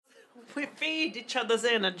need each other's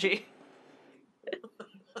energy.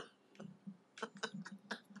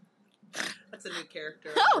 That's a new character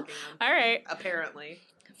I'm working on. All right. Apparently.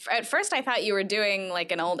 At first, I thought you were doing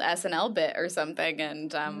like an old SNL bit or something,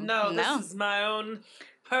 and No, this is my own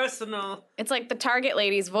personal... It's like the Target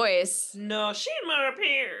lady's voice. No, she more up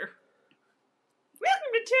here.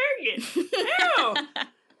 Welcome to Target. Ow!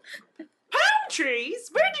 Palm trees?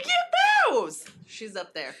 Where'd you get those? She's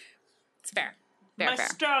up there. It's fair. My Fair.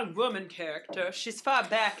 strong woman character. She's far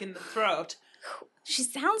back in the throat. She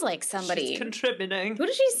sounds like somebody. She's contributing. Who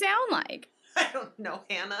does she sound like? I don't know,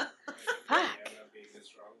 Hannah. Fuck. I'm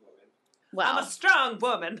Well, a strong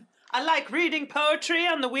woman. I like reading poetry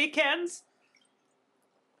on the weekends.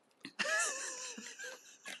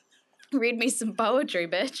 read me some poetry,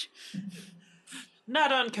 bitch.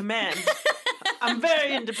 Not on command. I'm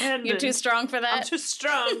very independent. You're too strong for that? I'm too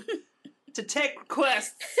strong to take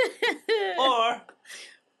requests or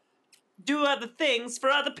do other things for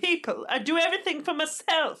other people. I do everything for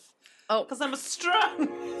myself. Oh. Because I'm a strong,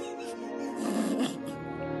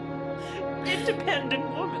 independent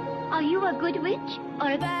woman. Are you a good witch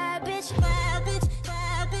or a bad bitch? Bad bitch,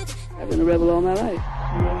 bad bitch. I've been a rebel all my life.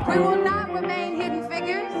 We will not remain hidden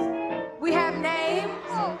figures. We have names.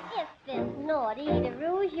 Oh, if it's naughty to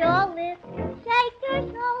rouge your lips, shake your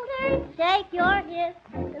shoulders, shake your hips,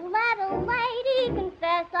 and let a lady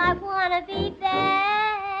confess I wanna be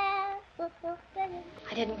bad.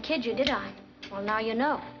 I didn't kid you, did I? Well, now you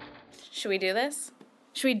know. Should we do this?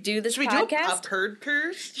 Should we do this Should we podcast? do a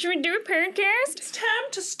podcast? Should we do a podcast? It's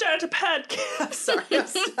time to start a podcast. Sorry.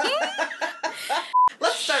 Let's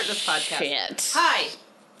start this podcast. Shit. Hi.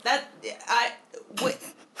 Wait.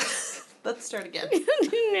 Let's start again.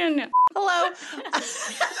 No. Hello.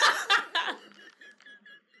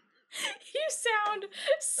 You sound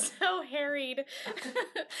so harried.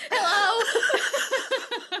 Hello.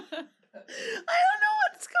 I don't know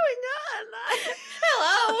what's going on.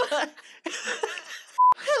 Hello.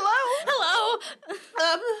 Hello.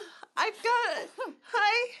 Hello. I've got.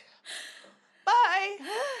 Hi. Bye.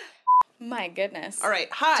 My goodness. All right.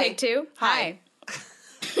 Hi. Take two. Hi.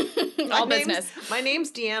 All business. My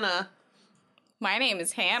name's Deanna. My name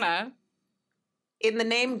is Hannah. In the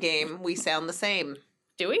name game, we sound the same.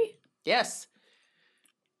 Do we? Yes.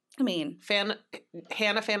 I mean, Hannah,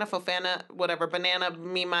 Fana, Fofana, whatever. Banana,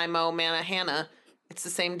 me, my, mo, mana, Hannah. It's the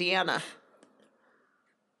same Deanna.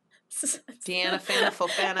 Deanna, Fana,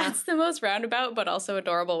 Fofana. That's the most roundabout but also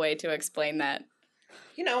adorable way to explain that.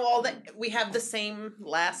 You know, all that we have the same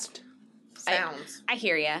last sounds. I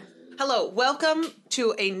hear ya. Hello, welcome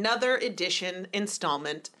to another edition,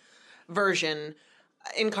 installment, version,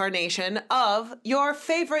 incarnation of your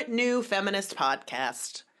favorite new feminist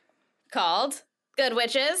podcast. Called Good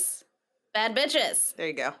Witches, Bad Bitches. There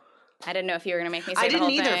you go. I didn't know if you were going to make me say I the whole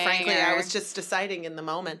didn't either, thing, frankly. I or- was just deciding in the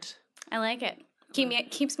moment. I like it.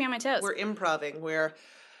 Keeps me on my toes. We're improving. We're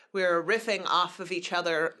riffing off of each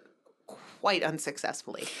other quite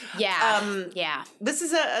unsuccessfully. Yeah. Yeah. This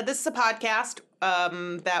is a podcast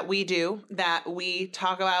that we do, that we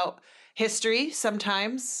talk about history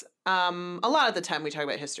sometimes. A lot of the time we talk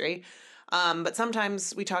about history. But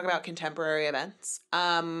sometimes we talk about contemporary events.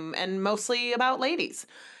 And mostly about ladies.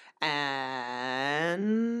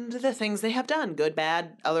 And the things they have done. Good,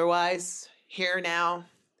 bad, otherwise, here, now,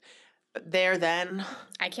 there, then.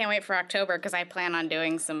 I can't wait for October because I plan on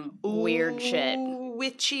doing some weird shit.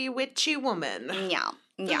 Witchy woman. Yeah.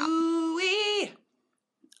 Yeah. Ooh-wee.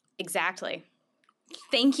 Exactly.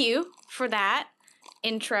 Thank you for that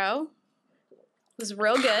intro. It was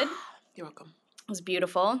real good. You're welcome. It was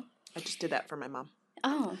beautiful. I just did that for my mom.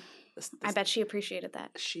 Oh, This- I bet she appreciated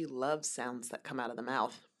that. She loves sounds that come out of the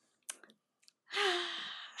mouth.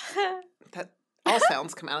 That all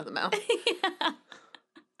sounds come out of the mouth. Yeah.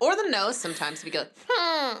 Or the nose sometimes if you go,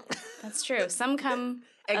 That's true. Some come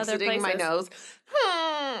other exiting my places. nose.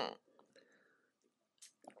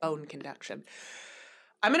 Bone conduction.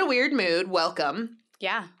 I'm in a weird mood. Welcome.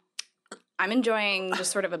 Yeah. I'm enjoying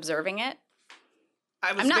just sort of observing it.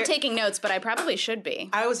 I'm not taking notes, but I probably should be.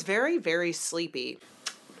 I was very, very sleepy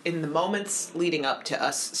in the moments leading up to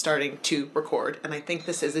us starting to record, and I think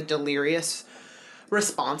this is a delirious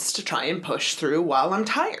response to try and push through while I'm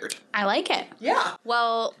tired. I like it. Yeah.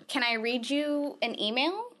 Well, can I read you an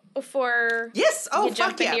email before Yes. Oh, you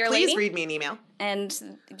jump fuck into yeah. your Please lady? read me an email.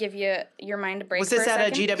 And give you your mind a break Was this for a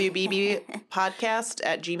at a second? GWBB podcast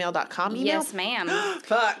at gmail.com email? Yes, ma'am.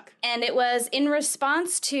 Fuck. And it was in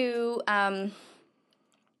response to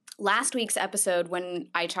last week's episode when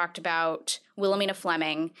I talked about Wilhelmina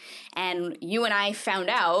Fleming, and you and I found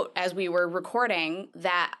out as we were recording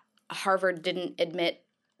that Harvard didn't admit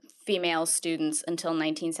female students until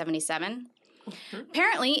 1977.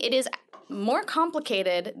 Apparently, it is more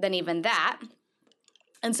complicated than even that.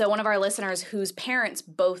 And so one of our listeners whose parents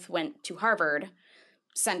both went to Harvard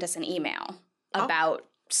sent us an email about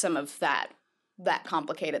some of that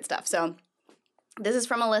complicated stuff. So this is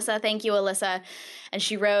from Alyssa. Thank you, Alyssa. And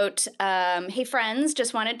she wrote, hey, friends,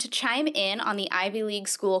 just wanted to chime in on the Ivy League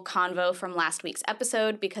school convo from last week's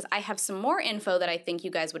episode because I have some more info that I think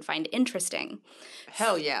you guys would find interesting.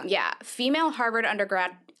 Hell yeah. Yeah. Female Harvard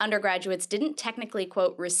undergraduates didn't technically,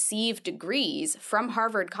 quote, receive degrees from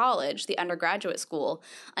Harvard College, the undergraduate school,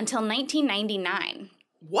 until 1999.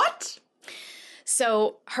 What?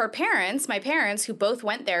 So her parents, my parents, who both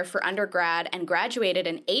went there for undergrad and graduated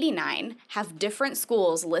in 89, have different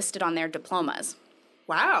schools listed on their diplomas.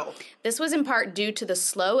 Wow. This was in part due to the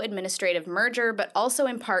slow administrative merger, but also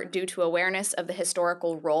in part due to awareness of the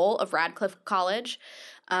historical role of Radcliffe College.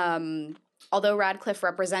 Although Radcliffe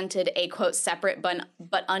represented a, quote, separate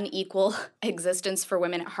but unequal existence for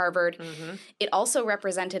women at Harvard, it also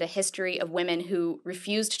represented a history of women who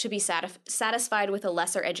refused to be satisfied with a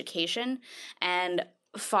lesser education and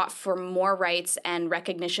fought for more rights and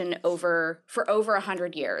recognition for over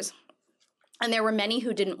 100 years. And there were many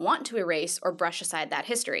who didn't want to erase or brush aside that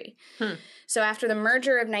history. So after the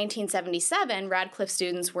merger of 1977, Radcliffe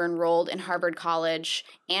students were enrolled in Harvard College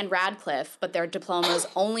and Radcliffe, but their diplomas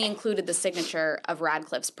only included the signature of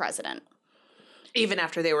Radcliffe's president. Even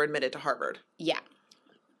after they were admitted to Harvard. Yeah.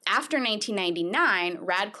 After 1999,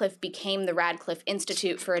 Radcliffe became the Radcliffe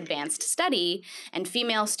Institute for Advanced Study, and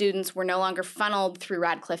female students were no longer funneled through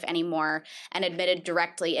Radcliffe anymore and admitted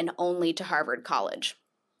directly and only to Harvard College.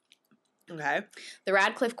 Okay. The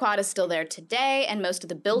Radcliffe Quad is still there today, and most of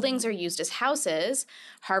the buildings are used as houses,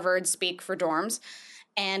 Harvard speak for dorms,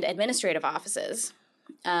 and administrative offices.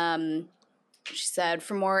 She said,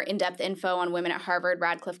 for more in-depth info on women at Harvard,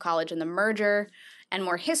 Radcliffe College, and the merger, and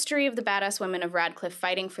more history of the badass women of Radcliffe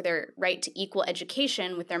fighting for their right to equal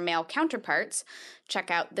education with their male counterparts, check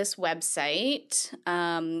out this website,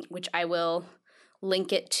 which I will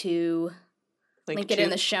link it to. Link it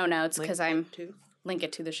in the show notes because link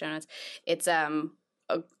it to the show notes. It's a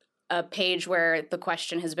page where the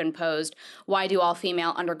question has been posed, why do all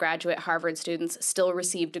female undergraduate Harvard students still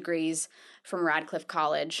receive degrees from Radcliffe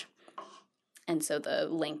College? And so the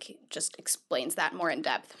link just explains that more in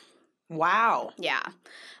depth. Wow. Yeah.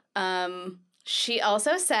 She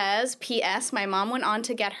also says, P.S., my mom went on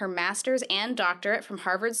to get her master's and doctorate from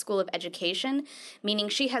Harvard School of Education, meaning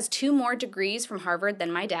she has 2 more degrees from Harvard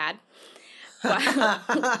than my dad.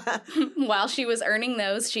 While she was earning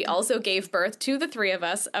those, she also gave birth to the 3 of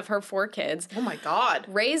us, of her 4 kids. Oh my God.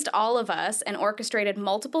 Raised all of us and orchestrated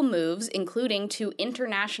multiple moves, including 2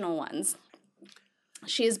 international ones.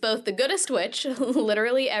 She is both the goodest witch,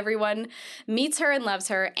 literally everyone meets her and loves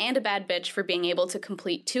her, and a bad bitch for being able to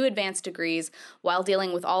complete 2 advanced degrees while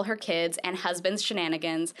dealing with all her kids and husband's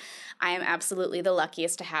shenanigans. I am absolutely the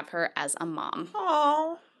luckiest to have her as a mom.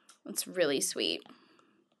 Oh. It's really sweet.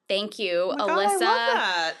 Thank you, Oh my Alyssa. God, I love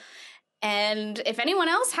that. And if anyone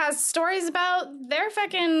else has stories about their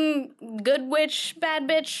fucking good witch, bad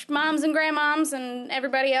bitch moms and grandmoms and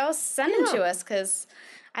everybody else, send them to us because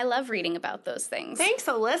I love reading about those things. Thanks,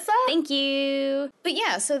 Alyssa. Thank you. But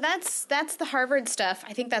yeah, so that's the Harvard stuff.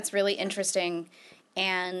 I think that's really interesting,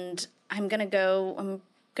 and I'm gonna go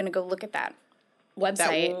look at that website.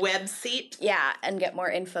 That website. Yeah, and get more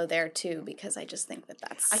info there too, because I just think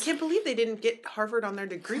that's. I can't believe they didn't get Harvard on their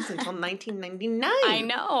degrees until 1999. I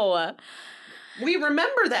know. We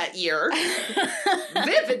remember that year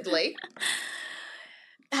vividly.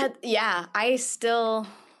 Yeah, I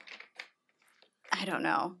don't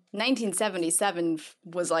know. 1977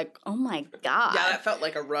 was like, oh my God. Yeah, that felt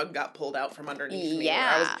like a rug got pulled out from underneath me.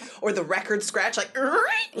 Yeah. Or the record scratch, like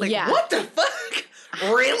Yeah. what the fuck?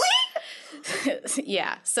 Really?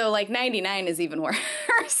 Yeah, so like 99 is even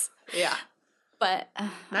worse. Yeah. But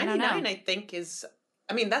 99, I think,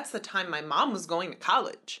 that's the time my mom was going to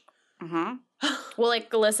college. Mm-hmm. Well, like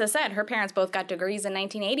Alyssa said, her parents both got degrees in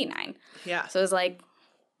 1989. Yeah. So it was like,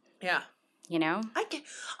 yeah. you know?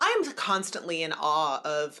 I am constantly in awe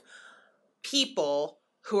of people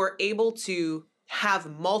who are able to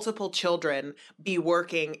have multiple children, be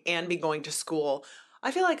working, and be going to school.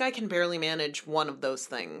 I feel like I can barely manage one of those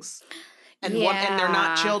things. And and they're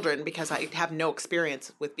not children because I have no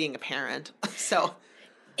experience with being a parent. So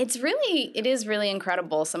it is really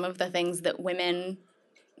incredible some of the things that women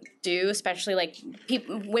do, especially like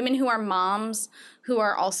women who are moms who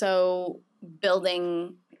are also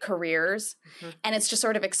building careers, and it's just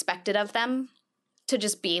sort of expected of them to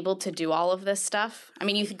just be able to do all of this stuff. I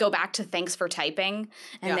mean, you could go back to Thanks for Typing,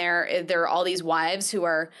 and there are all these wives who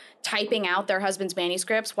are typing out their husband's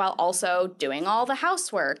manuscripts while also doing all the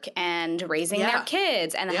housework and raising their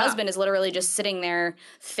kids. And the husband is literally just sitting there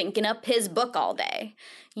thinking up his book all day.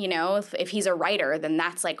 You know, if he's a writer, then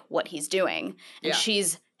that's like what he's doing. And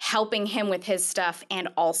she's helping him with his stuff and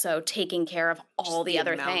also taking care of all the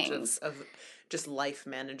other things. Of just life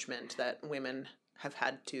management that women have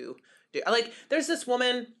had to do. Like, there's this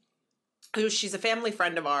woman she's a family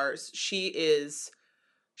friend of ours. She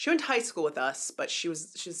went to high school with us, but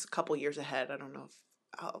she's a couple years ahead. I don't know if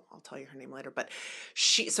I'll tell you her name later, but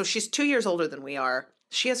she's 2 years older than we are.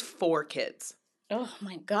 She has 4 kids. Oh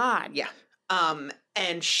my God. Yeah.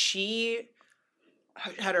 And she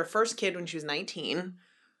had her first kid when she was 19,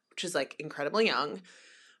 which is like incredibly young,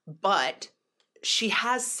 but she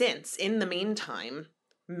has since, in the meantime,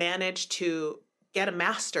 managed to get a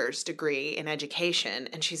master's degree in education,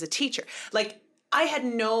 and she's a teacher. Like, I had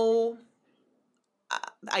no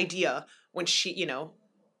idea when she,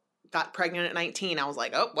 got pregnant at 19. I was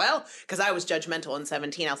like, oh, well, because I was judgmental in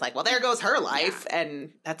 17. I was like, well, there goes her life. Yeah.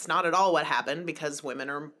 And that's not at all what happened, because women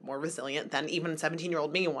are more resilient than even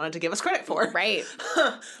 17-year-old me wanted to give us credit for. Right.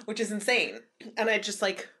 Which is insane. And I just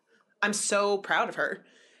I'm so proud of her.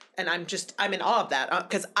 And I'm in awe of that,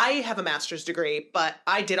 because I have a master's degree, but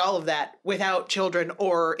I did all of that without children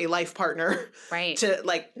or a life partner. Right. To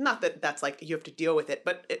not that that's you have to deal with it,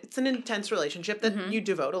 but it's an intense relationship that you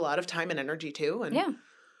devote a lot of time and energy to. And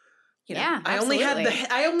yeah. I only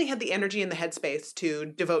had the energy and the headspace to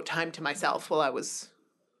devote time to myself while I was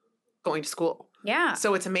going to school. Yeah.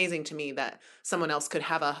 So it's amazing to me that someone else could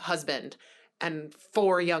have a husband and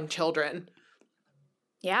 4 young children.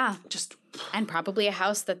 Yeah. Just. And probably a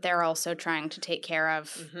house that they're also trying to take care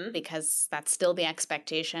of, because that's still the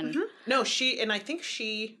expectation. Mm-hmm. No,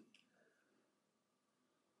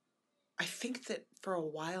 I think that for a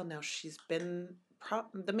while now she's been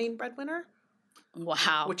the main breadwinner.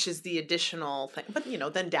 Wow. Which is the additional thing. But,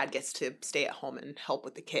 then dad gets to stay at home and help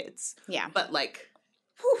with the kids. Yeah. But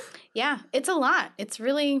whew. Yeah, it's a lot. It's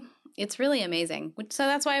really amazing. So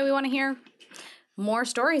that's why we want to hear more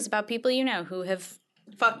stories about people who have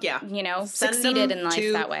fuck yeah. Succeeded in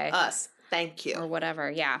life that way. Us. Thank you. Or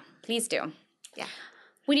whatever. Yeah. Please do. Yeah.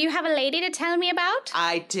 Would you have a lady to tell me about?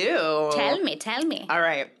 I do. Tell me. All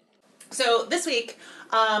right. So this week,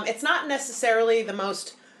 it's not necessarily the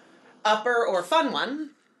most upper or fun one.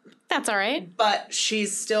 That's all right. But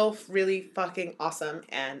she's still really fucking awesome.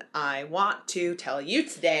 And I want to tell you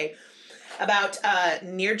today about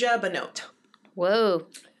Neerja Bhanot. Whoa.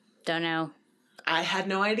 Don't know. I had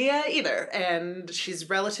no idea either, and she's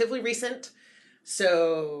relatively recent,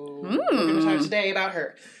 so we're going to talk today about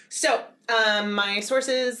her. So, my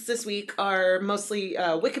sources this week are mostly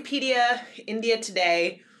Wikipedia, India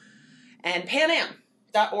Today, and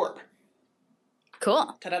panam.org.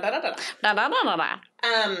 Cool.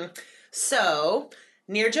 So,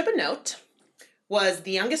 Neerja Bhanot was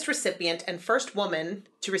the youngest recipient and first woman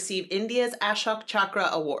to receive India's Ashok Chakra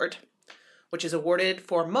Award, which is awarded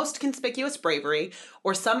for most conspicuous bravery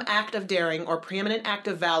or some act of daring or preeminent act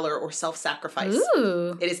of valor or self-sacrifice.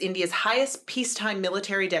 Ooh. It is India's highest peacetime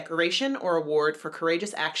military decoration or award for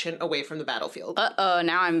courageous action away from the battlefield. Uh-oh,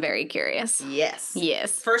 now I'm very curious.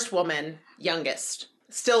 Yes. First woman, youngest.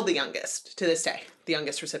 Still the youngest to this day. The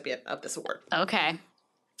youngest recipient of this award. Okay.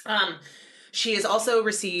 She has also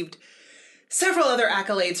received several other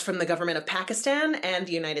accolades from the government of Pakistan and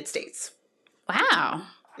the United States. Wow.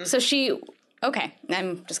 Mm-hmm. So she... Okay,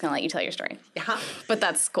 I'm just going to let you tell your story. Yeah. But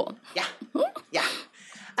that's cool. Yeah. Yeah.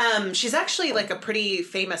 She's actually a pretty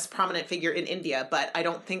famous, prominent figure in India, but I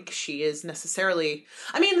don't think she is necessarily...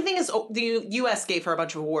 I mean, the thing is, the U.S. gave her a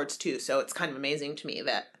bunch of awards, too, so it's kind of amazing to me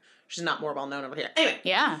that she's not more well-known over here. Anyway.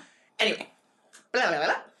 Yeah. Anyway. Blah, blah, blah,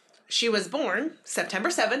 blah. She was born September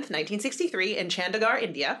 7th, 1963, in Chandigarh,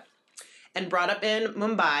 India, and brought up in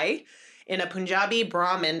Mumbai in a Punjabi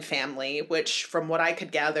Brahmin family, which, from what I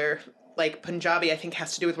could gather... Punjabi, I think,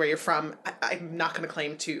 has to do with where you're from. I'm not going to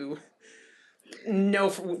claim to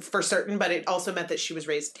know for certain, but it also meant that she was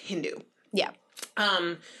raised Hindu. Yeah.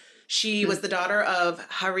 She was the daughter of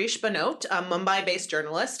Harish Bhanot, a Mumbai-based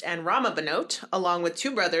journalist, and Rama Bhanot, along with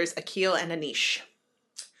 2 brothers, Akhil and Anish.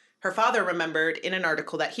 Her father remembered in an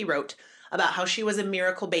article that he wrote about how she was a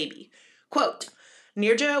miracle baby. Quote,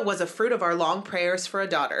 Neerja was a fruit of our long prayers for a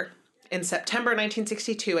daughter. In September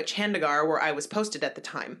 1962 at Chandigarh, where I was posted at the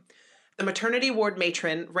time, the maternity ward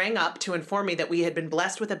matron rang up to inform me that we had been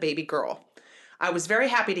blessed with a baby girl. I was very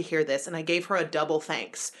happy to hear this, and I gave her a double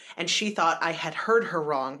thanks, and she thought I had heard her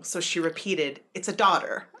wrong, so she repeated, "It's a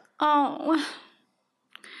daughter." Oh.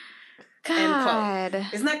 End God.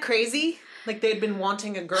 quote. Isn't that crazy? Like they'd been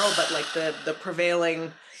wanting a girl, but like the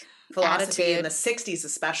prevailing philosophy in the 60s,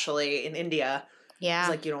 especially in India, Yeah. is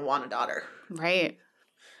like you don't want a daughter. Right.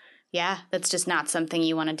 Yeah, that's just not something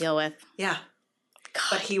you want to deal with. Yeah. God.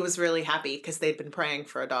 But he was really happy because they'd been praying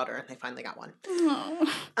for a daughter and they finally got one.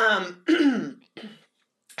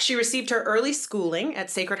 She received her early schooling at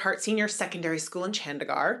Sacred Heart Senior Secondary School in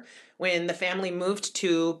Chandigarh. When the family moved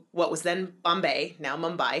to what was then Bombay, now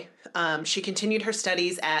Mumbai, she continued her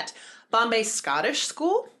studies at Bombay Scottish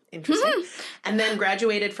School, interesting, and then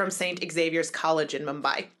graduated from St. Xavier's College in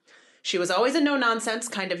Mumbai. She was always a no-nonsense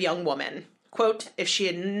kind of young woman. Quote, if she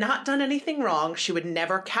had not done anything wrong, she would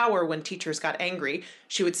never cower when teachers got angry.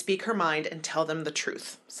 She would speak her mind and tell them the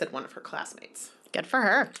truth, said one of her classmates. Good for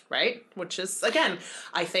her. Right? Which is, again,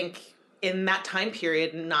 I think in that time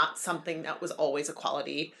period, not something that was always a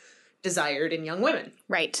quality desired in young women.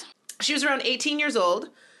 Right. She was around 18 years old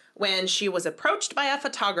when she was approached by a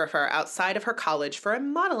photographer outside of her college for a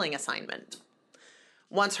modeling assignment.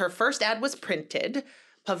 Once her first ad was printed,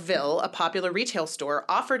 Pavil, a popular retail store,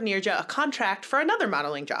 offered Nirja a contract for another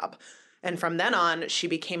modeling job. And from then on, she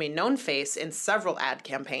became a known face in several ad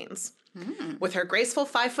campaigns. With her graceful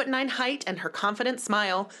 5'9" height and her confident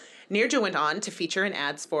smile, Nirja went on to feature in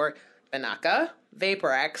ads for Banaka,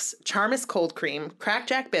 Vaporex, Charmis Cold Cream,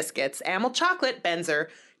 Crackjack Biscuits, Amul Chocolate, Benzer,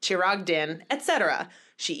 Chirag Din, etc.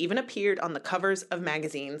 She even appeared on the covers of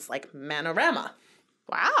magazines like Manorama.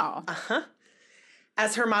 Wow.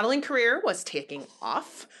 As her modeling career was taking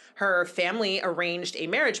off, her family arranged a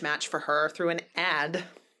marriage match for her through an ad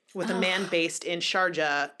with a man based in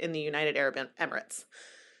Sharjah in the United Arab Emirates.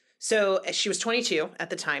 So she was 22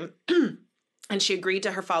 at the time, and she agreed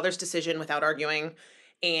to her father's decision without arguing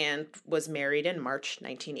and was married in March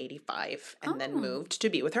 1985 and then moved to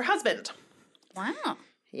be with her husband. Wow.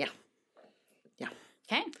 Yeah.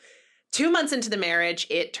 Okay. 2 months into the marriage,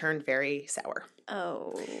 it turned very sour.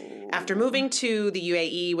 Oh. After moving to the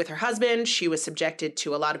UAE with her husband, she was subjected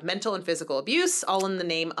to a lot of mental and physical abuse, all in the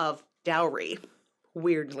name of dowry.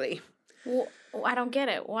 Weirdly. Well, I don't get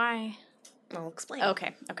it. Why? I'll explain.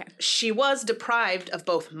 Okay. She was deprived of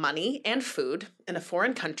both money and food in a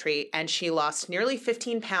foreign country, and she lost nearly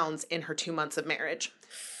 15 pounds in her 2 months of marriage.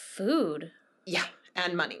 Food? Yeah,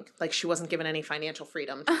 and money. Like, she wasn't given any financial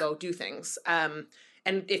freedom to go do things.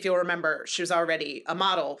 And if you'll remember, she was already a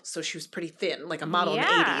model, so she was pretty thin, like a model in the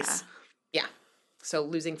 80s. Yeah. So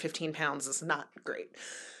losing 15 pounds is not great.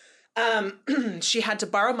 She had to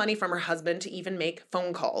borrow money from her husband to even make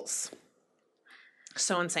phone calls.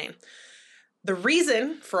 So insane. The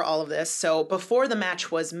reason for all of this, so before the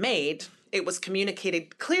match was made, it was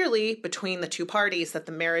communicated clearly between the two parties that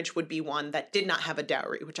the marriage would be one that did not have a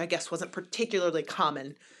dowry, which I guess wasn't particularly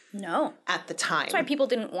common at the time. That's why people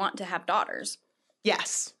didn't want to have daughters.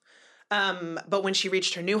 Yes. But when she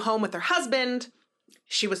reached her new home with her husband,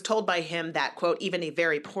 she was told by him that, quote, even a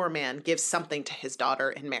very poor man gives something to his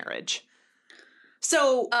daughter in marriage.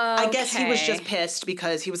 So I guess he was just pissed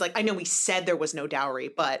because he was like, I know we said there was no dowry,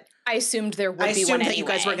 but I assumed there would be one I assumed that anyway. you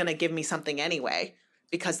guys were going to give me something anyway,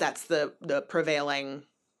 because that's the prevailing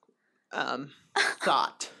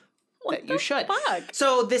thought that you should. Fuck?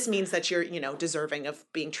 So this means that you're, deserving of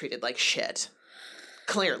being treated like shit.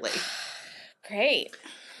 Clearly. Great.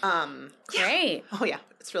 Great. Oh yeah,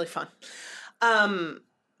 it's really fun.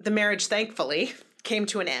 The marriage, thankfully, came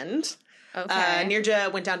to an end. Okay.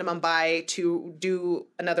 Nirja went down to Mumbai to do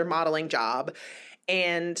another modeling job.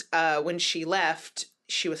 And when she left,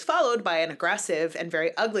 she was followed by an aggressive and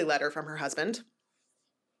very ugly letter from her husband.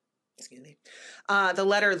 Excuse me. The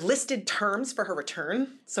letter listed terms for her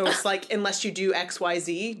return. So it's like, unless you do X, Y,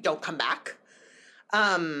 Z, don't come back.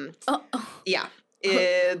 Yeah.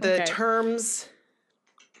 The terms,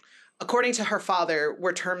 according to her father,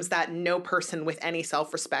 were terms that no person with any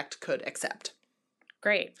self-respect could accept.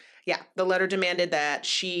 Great. Yeah, the letter demanded that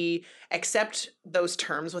she accept those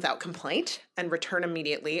terms without complaint and return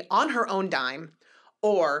immediately on her own dime,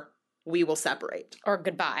 or we will separate. Or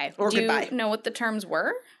goodbye. Or Do goodbye. you know what the terms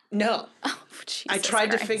were? No. Oh, Jesus I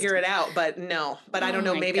tried to Christ. figure it out, but no. But I don't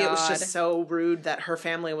know, my maybe it was God. just so rude that her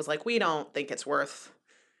family was like, we don't think it's worth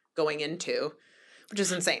going into, which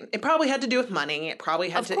is insane. It probably had to do with money. It probably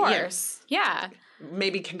had Of to, course. Yeah.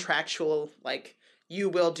 maybe contractual, like, you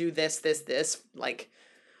will do this, like,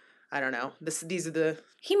 I don't know. These are the...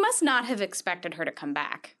 He must not have expected her to come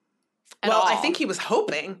back. Well, I think he was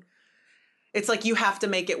hoping. It's like, you have to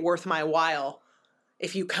make it worth my while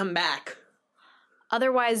if you come back.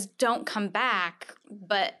 Otherwise, don't come back.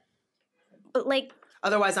 But like...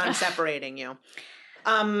 Otherwise, I'm separating you.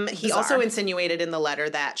 He Bizarre. also insinuated in the letter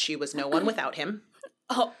that she was no one without him.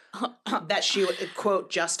 that she, quote,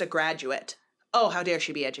 just a graduate. Oh, how dare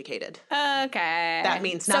she be educated? Okay. That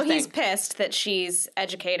means nothing. So he's pissed that she's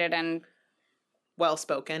educated and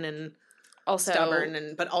Well-spoken and also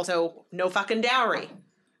stubborn, but also no fucking dowry.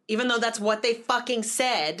 Even though that's what they fucking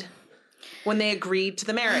said when they agreed to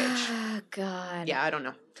the marriage. Oh, God. Yeah, I don't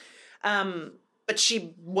know. But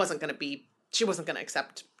she wasn't going to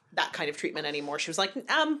accept that kind of treatment anymore. She was like,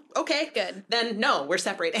 okay. Good. Then no, we're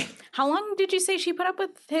separating. How long did you say she put up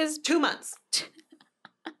with his? 2 months.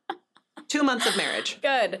 2 months of marriage.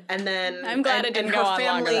 Good. And then I'm glad it didn't go on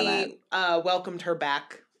longer than that. her family welcomed her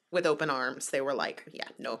back with open arms. They were like, yeah,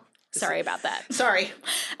 no. Sorry about that. Sorry.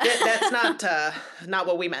 That's not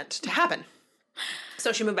what we meant to happen.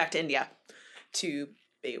 So she moved back to India to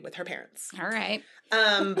be with her parents. All right.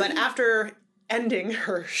 But after ending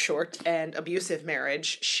her short and abusive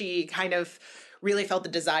marriage, she kind of really felt the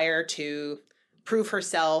desire to prove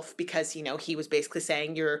herself because, you know, he was basically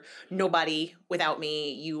saying, you're nobody without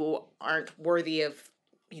me. You aren't worthy of,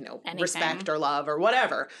 you know, Anything. respect or love or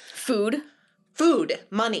whatever. Food,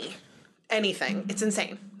 money, anything. It's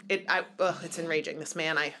insane. It's enraging. This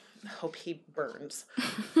man, I hope he burns.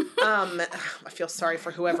 I feel sorry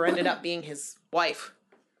for whoever ended up being his wife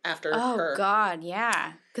after her. Oh, God,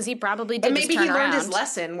 yeah. Because he probably did And just maybe turn he learned around. his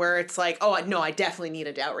lesson where it's like, oh, no, I definitely need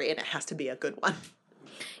a dowry and it has to be a good one.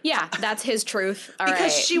 Yeah, that's his truth. All right.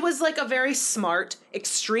 Because she was like a very smart,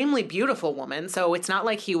 extremely beautiful woman. So it's not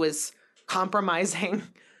like he was compromising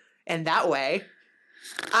in that way.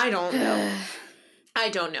 I don't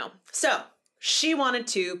know. So she wanted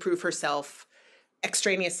to prove herself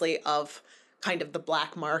extraneously of kind of the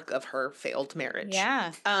black mark of her failed marriage.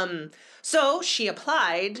 Yeah. So she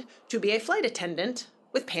applied to be a flight attendant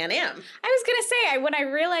with Pan Am. I was going to say, when I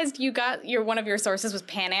realized one of your sources was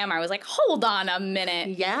Pan Am, I was like, hold on a minute.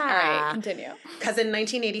 Yeah. All right, continue. Because in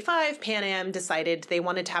 1985, Pan Am decided they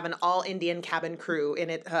wanted to have an all-Indian cabin crew in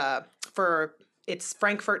it for its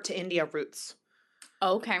Frankfurt to India routes.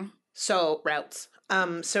 Okay. So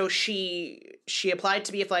she applied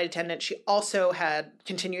to be a flight attendant. She also had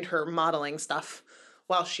continued her modeling stuff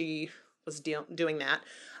while she was doing that.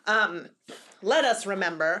 Let us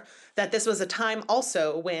remember that this was a time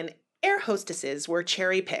also when air hostesses were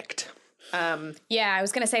cherry-picked. Yeah, I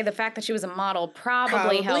was going to say the fact that she was a model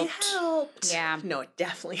probably helped. Yeah. No, it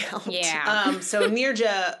definitely helped. Yeah. So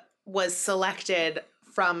Nirja was selected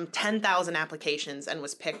from 10,000 applications and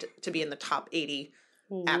was picked to be in the top 80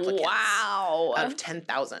 applicants. Wow. Out of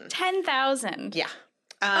 10,000. 10,000. Yeah.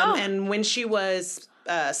 And when she was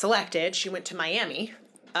selected, she went to Miami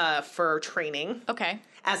for training Okay.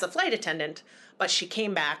 as a flight attendant, but she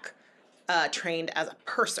came back trained as a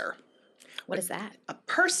purser. What is that? A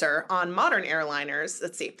purser on modern airliners,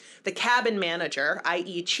 let's see, the cabin manager,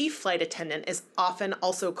 i.e. chief flight attendant, is often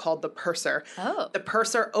also called the purser. Oh. The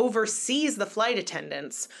purser oversees the flight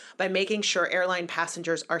attendants by making sure airline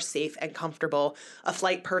passengers are safe and comfortable. A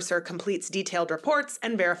flight purser completes detailed reports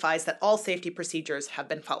and verifies that all safety procedures have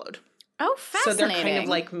been followed. Oh, So fascinating. they're kind of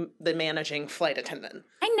like the managing flight attendant.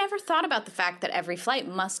 I never thought about the fact that every flight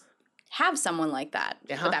must have someone like that.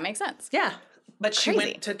 Uh-huh. But that makes sense. Yeah. But she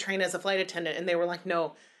Crazy. went to train as a flight attendant, and they were like,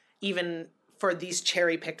 no, even for these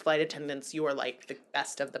cherry-picked flight attendants, you are like the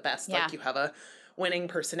best of the best. Yeah. Like you have a winning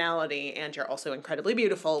personality, and you're also incredibly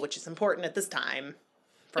beautiful, which is important at this time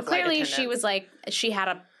for But flight clearly attendants. she was like, she had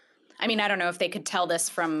a, I mean, I don't know if they could tell this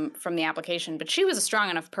from the application, but she was a strong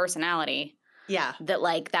enough personality Yeah. that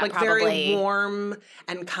like that Like probably. very warm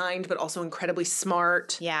and kind, but also incredibly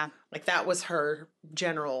smart. Yeah. Like that was her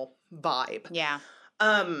general vibe. Yeah.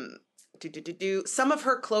 Some of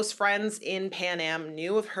her close friends in Pan Am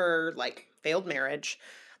knew of her like failed marriage.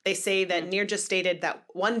 They say that Nirja stated that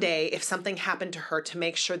one day, if something happened to her, to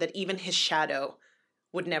make sure that even his shadow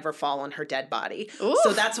would never fall on her dead body. Oof.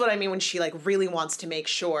 So that's what I mean when she like really wants to make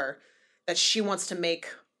sure that she wants to make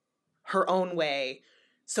her own way,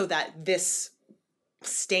 so that this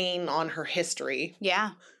stain on her history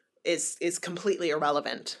Yeah. is completely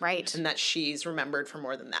irrelevant. Right. And that she's remembered for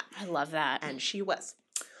more than that. I love that. And she was.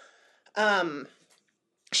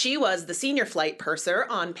 She was the senior flight purser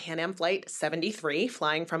on Pan Am Flight 73,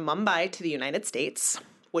 flying from Mumbai to the United States,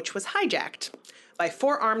 which was hijacked by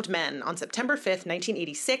 4 armed men on September 5th,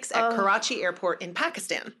 1986 at Karachi Airport in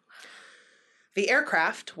Pakistan. The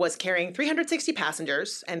aircraft was carrying 360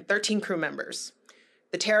 passengers and 13 crew members.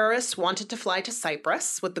 The terrorists wanted to fly to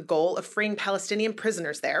Cyprus with the goal of freeing Palestinian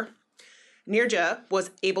prisoners there. Nirja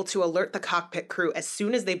was able to alert the cockpit crew as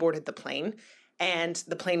soon as they boarded the plane, and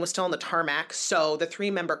the plane was still on the tarmac, so the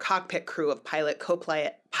 3-member cockpit crew of pilot,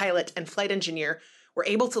 co-pilot, and flight engineer were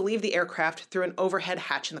able to leave the aircraft through an overhead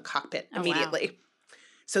hatch in the cockpit immediately. Wow.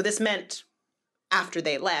 So this meant after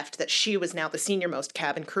they left that she was now the senior most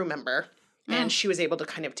cabin crew member. And she was able to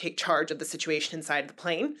kind of take charge of the situation inside the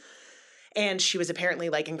plane. And she was apparently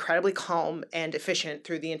like incredibly calm and efficient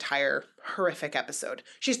through the entire horrific episode.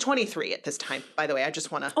 She's 23 at this time, by the way. I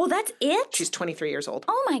just want to... Oh, that's it? She's 23 years old.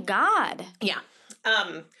 Oh my God. Yeah.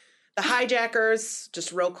 The hijackers,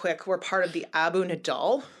 just real quick, were part of the Abu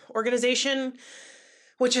Nidal organization,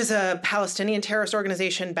 which is a Palestinian terrorist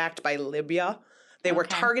organization backed by Libya. They were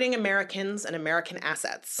targeting Americans and American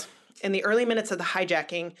assets. In the early minutes of the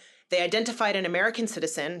hijacking, they identified an American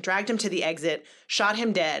citizen, dragged him to the exit, shot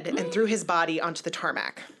him dead, and threw his body onto the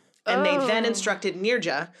tarmac. And they then instructed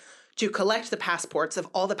Nirja to collect the passports of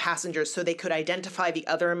all the passengers so they could identify the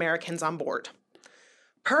other Americans on board.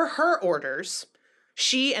 Per her orders,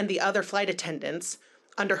 she and the other flight attendants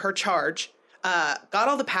under her charge got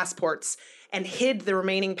all the passports and hid the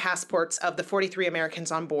remaining passports of the 43 Americans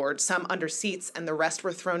on board, some under seats, and the rest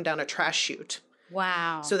were thrown down a trash chute.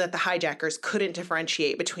 Wow. So that the hijackers couldn't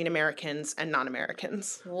differentiate between Americans and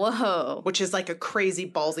non-Americans. Whoa. Which is like a crazy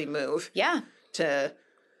ballsy move. Yeah. To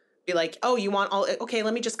be like, oh, you want all... Okay,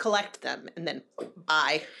 let me just collect them. And then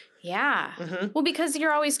bye. Yeah. Well, because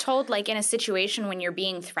you're always told, like, in a situation when you're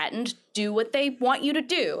being threatened, do what they want you to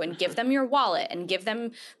do and give them your wallet and give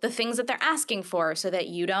them the things that they're asking for so that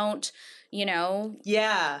you don't, you know...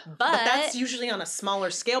 Yeah. But that's usually on a smaller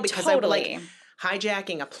scale because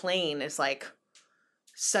hijacking a plane is like...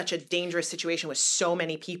 such a dangerous situation with so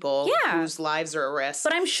many people whose lives are at risk.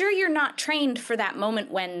 But I'm sure you're not trained for that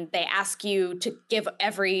moment when they ask you to give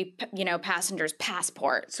every, passenger's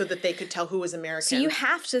passport. So that they could tell who was American. So you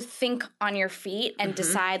have to think on your feet and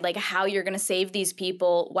decide, like, how you're going to save these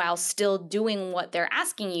people while still doing what they're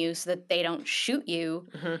asking you so that they don't shoot you.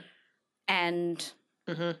 And,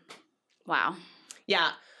 wow.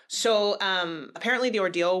 Yeah. So apparently the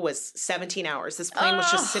ordeal was 17 hours. This plane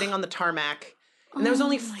was just sitting on the tarmac. And there was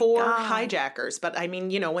only 4 hijackers, but I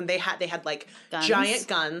mean, you know, when they had like guns. Giant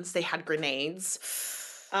guns, they had grenades,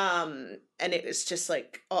 and it was just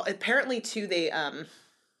like apparently too they oh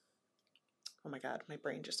my God, my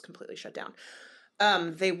brain just completely shut down.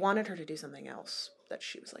 They wanted her to do something else that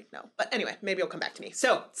she was like no, but anyway, maybe it'll come back to me.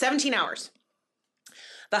 So 17 hours,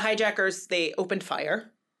 the hijackers they opened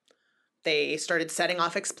fire, they started setting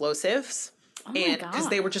off explosives. And because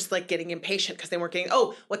they were just like getting impatient because they weren't getting,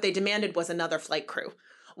 what they demanded was another flight crew.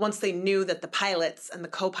 Once they knew that the pilots and the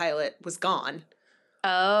co-pilot was gone,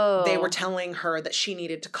 they were telling her that she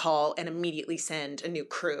needed to call and immediately send a new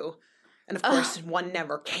crew. And of course, one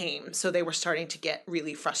never came. So they were starting to get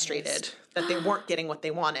really frustrated that they weren't getting what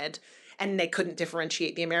they wanted. And they couldn't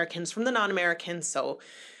differentiate the Americans from the non-Americans. So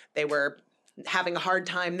they were having a hard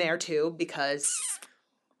time there too because...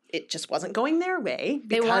 it just wasn't going their way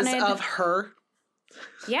because of her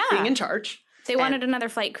being in charge. They wanted another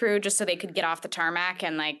flight crew just so they could get off the tarmac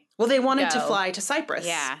and like well, they wanted to fly to Cyprus.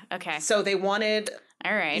 Yeah, okay. So they wanted,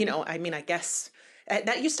 all right. You know, I mean, I guess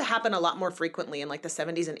that used to happen a lot more frequently in like the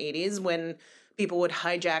 70s and 80s when people would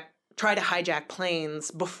try to hijack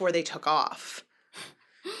planes before they took off.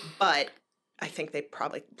 But I think they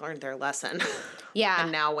probably learned their lesson. Yeah.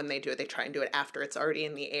 And now when they do it, they try and do it after it's already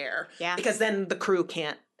in the air. Yeah. Because then the crew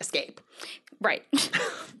can't escape. Right.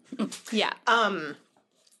 Yeah.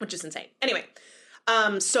 Which is insane. Anyway,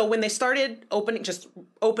 so when they started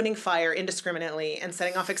opening fire indiscriminately and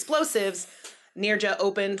setting off explosives, Nirja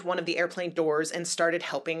opened one of the airplane doors and started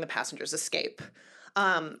helping the passengers escape.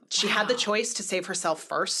 She had the choice to save herself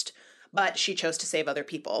first, but she chose to save other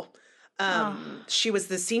people. She was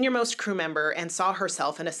the senior-most crew member and saw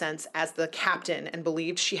herself, in a sense, as the captain and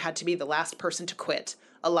believed she had to be the last person to quit,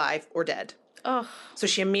 alive or dead. So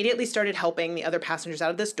she immediately started helping the other passengers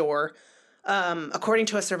out of this door. According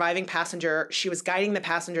to a surviving passenger, she was guiding the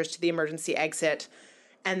passengers to the emergency exit.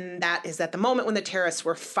 And that is at the moment when the terrorists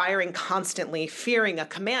were firing constantly, fearing a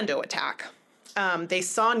commando attack. They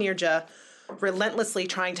saw Nirja relentlessly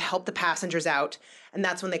trying to help the passengers out. And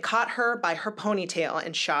that's when they caught her by her ponytail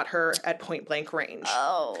and shot her at point-blank range.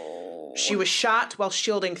 She was shot while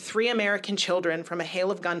shielding 3 American children from a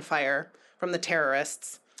hail of gunfire from the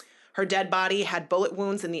terrorists. Her dead body had bullet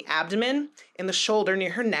wounds in the abdomen, in the shoulder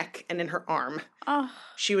near her neck, and in her arm.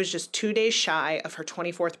 She was just 2 days shy of her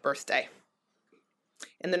 24th birthday.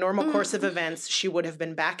 In the normal course of events, she would have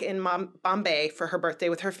been back in Bombay for her birthday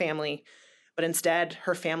with her family, but instead,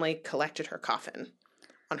 her family collected her coffin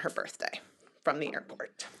on her birthday from the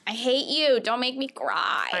airport. I hate you. Don't make me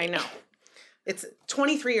cry. I know. It's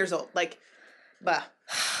 23 years old. Like,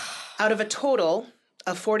 out of a total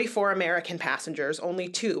of 44 American passengers, only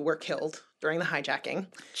 2 were killed during the hijacking.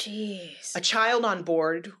 Jeez. A child on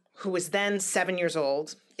board, who was then 7 years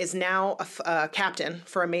old, is now a captain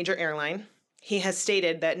for a major airline. He has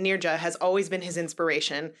stated that Nirja has always been his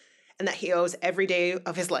inspiration and that he owes every day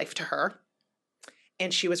of his life to her.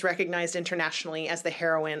 And she was recognized internationally as the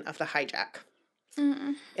heroine of the hijack.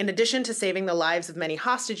 In addition to saving the lives of many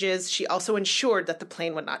hostages, she also ensured that the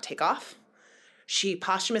plane would not take off. She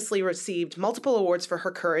posthumously received multiple awards for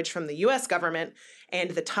her courage from the U.S. government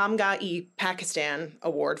and the Tamga-e Pakistan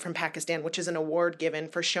Award from Pakistan, which is an award given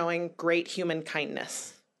for showing great human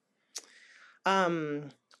kindness.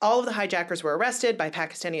 All of the hijackers were arrested by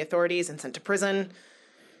Pakistani authorities and sent to prison.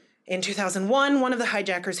 In 2001, one of the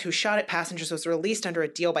hijackers who shot at passengers was released under a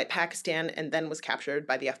deal by Pakistan and then was captured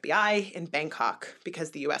by the FBI in Bangkok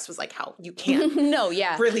because the U.S. was like, how? You can't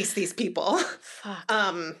release these people.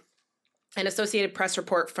 An Associated Press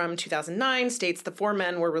report from 2009 states the 4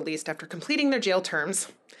 men were released after completing their jail terms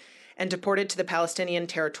and deported to the Palestinian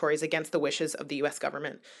territories against the wishes of the U.S.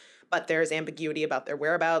 government. But there's ambiguity about their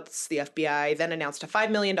whereabouts. The FBI then announced a $5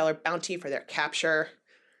 million bounty for their capture.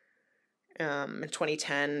 In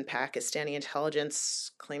 2010, Pakistani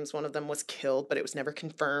intelligence claims one of them was killed, but it was never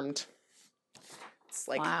confirmed. It's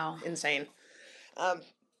like insane.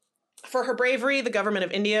 For her bravery, the government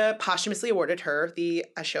of India posthumously awarded her the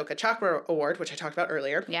Ashoka Chakra Award, which I talked about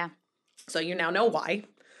earlier. Yeah. So you now know why.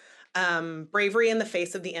 Bravery in the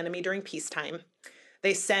face of the enemy during peacetime.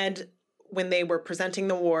 They said when they were presenting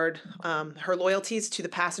the award, her loyalties to the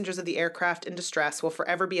passengers of the aircraft in distress will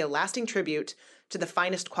forever be a lasting tribute to the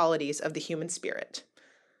finest qualities of the human spirit.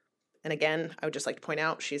 And again, I would just like to point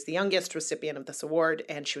out, she's the youngest recipient of this award,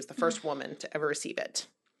 and she was the first woman to ever receive it.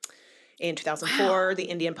 In 2004, the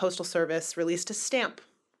Indian Postal Service released a stamp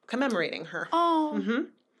commemorating her.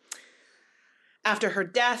 After her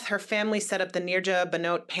death, her family set up the Nirja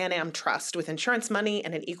Bhanot Pan Am Trust with insurance money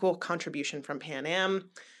and an equal contribution from Pan Am.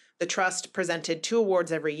 The trust presented 2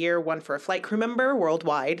 awards every year, one for a flight crew member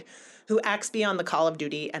worldwide who acts beyond the call of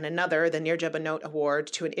duty, and another, the Nirja Bhanot Award,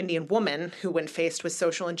 to an Indian woman who, when faced with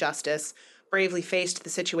social injustice, bravely faced the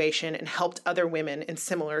situation and helped other women in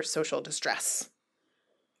similar social distress.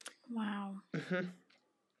 Wow.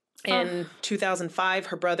 In 2005,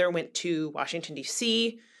 her brother went to Washington,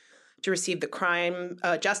 D.C. to receive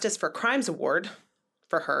the Justice for Crimes Award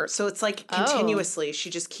for her. So it's like continuously, she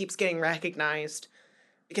just keeps getting recognized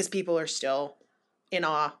because people are still in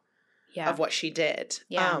awe of what she did.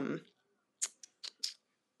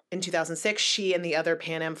 In 2006, she and the other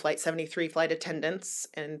Pan Am Flight 73 flight attendants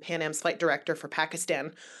and Pan Am's flight director for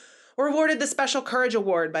Pakistan were awarded the Special Courage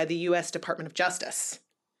Award by the U.S. Department of Justice.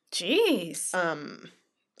 Jeez.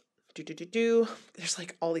 There's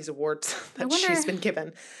like all these awards that she's been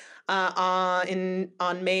given. On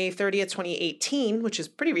May 30th, 2018, which is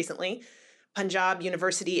pretty recently, Punjab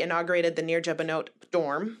University inaugurated the Nirja Bhanot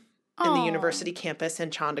dorm in the university campus in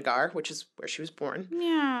Chandigarh, which is where she was born.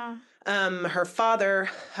 Yeah. Her father,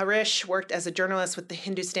 Harish, worked as a journalist with the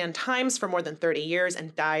Hindustan Times for more than 30 years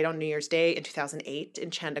and died on New Year's Day in 2008 in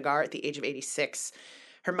Chandigarh at the age of 86.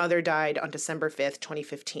 Her mother died on December 5th,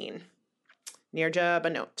 2015. Nirja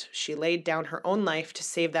Bhanot. She laid down her own life to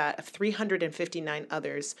save that of 359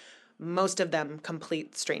 others, most of them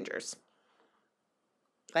complete strangers.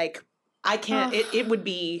 Like, I can't, it would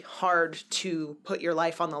be hard to put your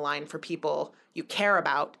life on the line for people you care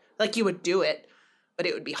about. Like, you would do it, but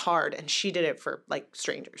it would be hard. And she did it for, like,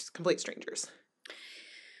 strangers, complete strangers.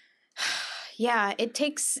 Yeah, it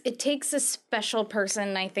takes a special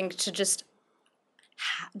person, I think, to just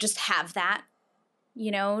have that,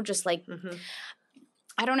 you know, just like,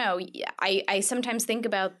 I don't know. I sometimes think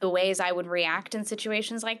about the ways I would react in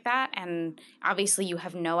situations like that. And obviously you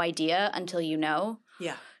have no idea until you know.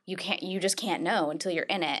 Yeah. You just can't know until you're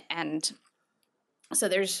in it. And so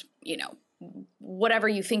there's, you know, whatever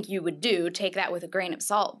you think you would do, take that with a grain of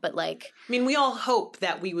salt. But like, I mean, we all hope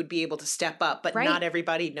that we would be able to step up, but not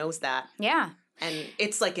everybody knows that. Yeah. And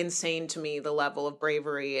it's like insane to me the level of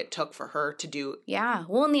bravery it took for her to do. Yeah.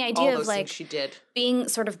 Well, and the idea all those of like things she did, being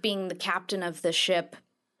the captain of the ship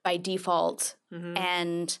by default,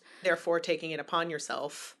 and therefore taking it upon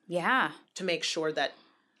yourself. Yeah. To make sure that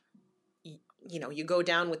you know, you go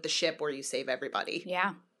down with the ship where you save everybody.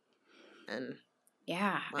 Yeah. And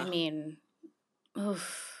yeah, I mean,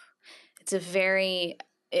 it's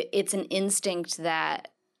it's an instinct that,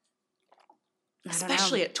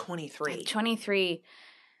 especially at 23. At 23.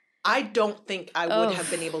 I don't think I would have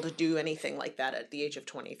been able to do anything like that at the age of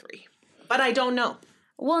 23. But I don't know.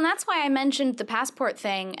 Well, and that's why I mentioned the passport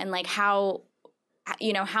thing and like how,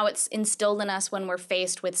 you know, how it's instilled in us when we're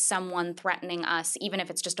faced with someone threatening us, even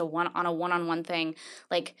if it's just a one-on-one thing.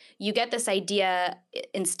 Like, you get this idea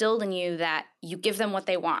instilled in you that you give them what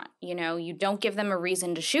they want. You know, you don't give them a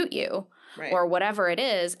reason to shoot you or whatever it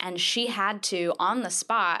is. And she had to, on the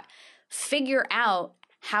spot, figure out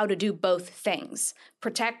how to do both things.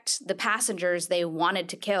 Protect the passengers they wanted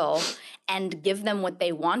to kill and give them what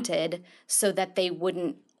they wanted so that they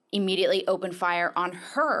wouldn't immediately open fire on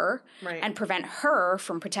her and prevent her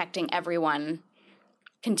from protecting everyone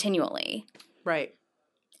continually. Right.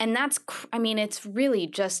 And that's, it's really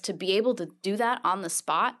just to be able to do that on the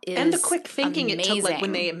spot is and the quick thinking amazing. It took, like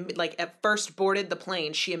when they like at first boarded the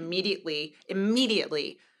plane, she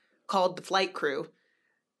immediately called the flight crew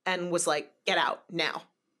and was like, "Get out now,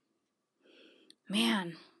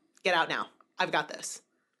 man, get out now. I've got this."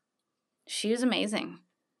 She was amazing.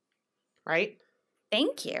 Right?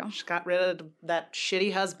 Thank you. She got rid of that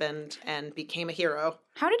shitty husband and became a hero.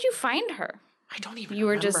 How did you find her? I don't even You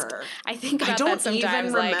were remember. just, I think about I don't that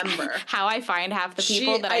sometimes, even like remember. how I find half the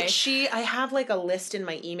people that I have like a list in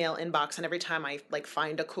my email inbox, and every time I like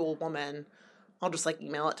find a cool woman, I'll just like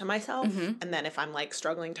email it to myself. And then if I'm like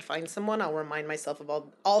struggling to find someone, I'll remind myself of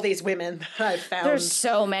all these women that I've found. There's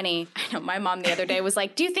so many. I know my mom the other day was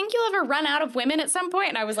like, "Do you think you'll ever run out of women at some point?"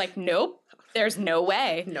 And I was like, "Nope. There's no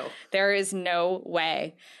way. No. There is no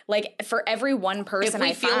way." Like for every one person if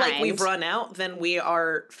we feel like we've run out, then we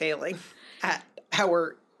are failing at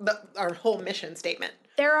our whole mission statement.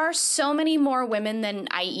 There are so many more women than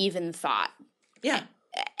I even thought. Yeah.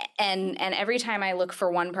 And every time I look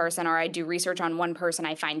for one person or I do research on one person,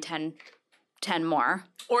 I find 10 more.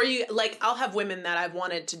 Or I'll have women that I've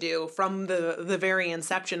wanted to do from the very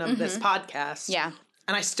inception of this podcast. Yeah.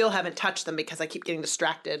 And I still haven't touched them because I keep getting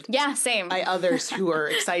distracted. Yeah, same. By others who are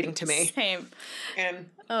exciting to me. Same. And,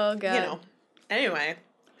 oh, God. Anyway,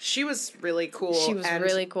 she was really cool. She was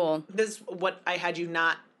really cool. This is what I had you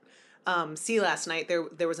not see last night.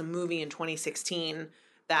 There was a movie in 2016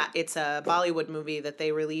 that it's a Bollywood movie that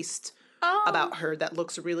they released about her that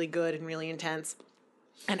looks really good and really intense.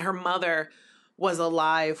 And her mother was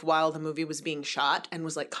alive while the movie was being shot and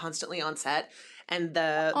was like constantly on set. And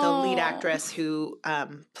the lead actress who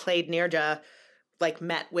played Nirja like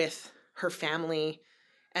met with her family,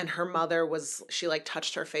 and her mother she like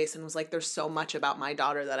touched her face and was like, "There's so much about my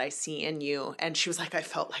daughter that I see in you." And she was like, I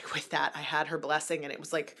felt like with that I had her blessing, and it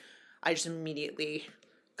was like I just immediately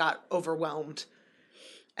got overwhelmed.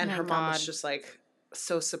 And her mom was just like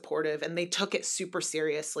so supportive, and they took it super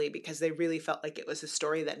seriously because they really felt like it was a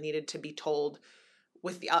story that needed to be told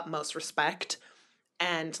with the utmost respect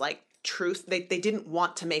and like truth. They didn't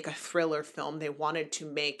want to make a thriller film. They wanted to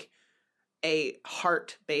make a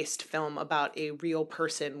heart-based film about a real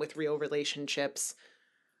person with real relationships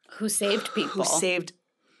who saved people. Who saved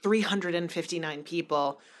 359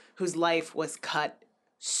 people whose life was cut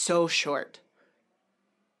so short.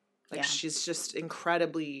 Like she's just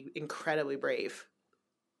incredibly, incredibly brave.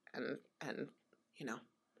 And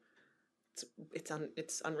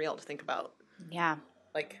it's unreal to think about. Yeah.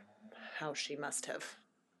 Like how she must have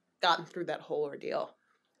gotten through that whole ordeal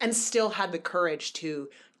and still had the courage to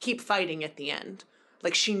keep fighting at the end.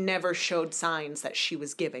 Like she never showed signs that she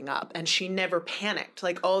was giving up, and she never panicked.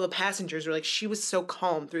 Like all the passengers were like, she was so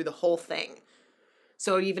calm through the whole thing.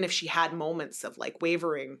 So even if she had moments of like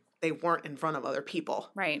wavering, they weren't in front of other people.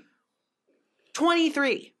 Right.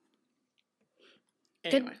 23.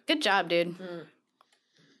 Anyway. Good job, dude.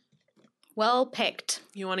 Well picked.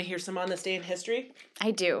 You want to hear some on this day in history?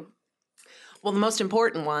 I do. Well, the most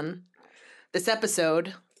important one, this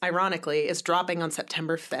episode, ironically, is dropping on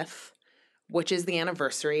September 5th, which is the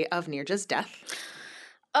anniversary of Nirja's death.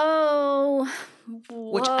 Oh,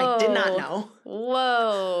 whoa. Which I did not know.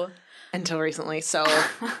 Whoa. Until recently, so.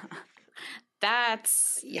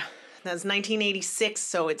 That's 1986,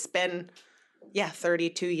 so it's been,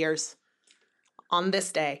 32 years on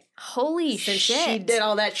this day. Holy since shit. She did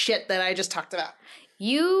all that shit that I just talked about.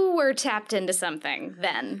 You were tapped into something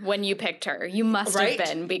then when you picked her. You must have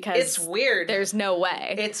been, because it's weird. There's no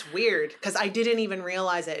way. It's weird because I didn't even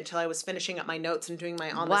realize it until I was finishing up my notes and doing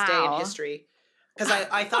my on this day in history. Because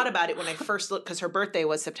I thought about it when I first looked, because her birthday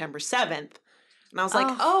was September 7th. And I was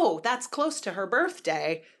like, oh, that's close to her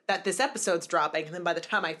birthday that this episode's dropping. And then by the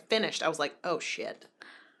time I finished, I was like, oh, shit.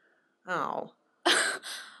 Oh.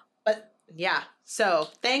 But yeah. So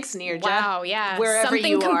thanks, Nirja. Wow, yeah. Wherever something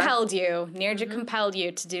you compelled you. Nirja compelled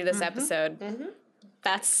you to do this episode.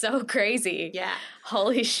 That's so crazy. Yeah.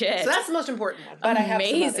 Holy shit. So that's the most important one. But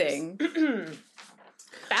amazing.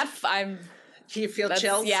 I have some others. Do you feel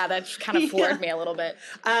chills? Yeah, that kind of floored me a little bit.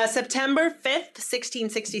 September 5th,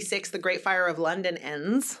 1666, the Great Fire of London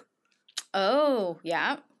ends. Oh,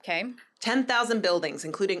 yeah. Okay. 10,000 buildings,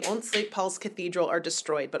 including Old St. Paul's Cathedral, are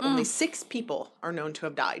destroyed, but only 6 people are known to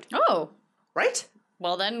have died. Oh. Right?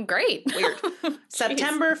 Well, then, great. Weird.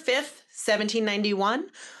 September 5th, 1791,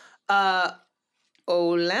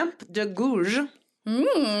 Olympe de Gouges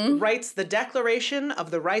writes the Declaration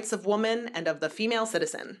of the Rights of Woman and of the Female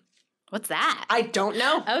Citizen. What's that? I don't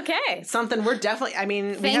know. Okay. Something we're definitely, I mean,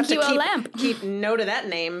 we Thank have to you, Olymp. keep note of that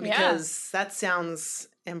name Yeah. because that sounds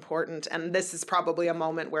important. And this is probably a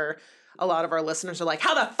moment where a lot of our listeners are like,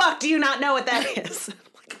 how the fuck do you not know what that is?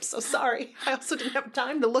 I'm so sorry. I also didn't have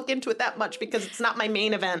time to look into it that much because it's not my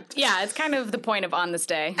main event. Yeah, it's kind of the point of On This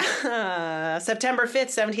Day. September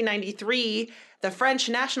 5th, 1793, the French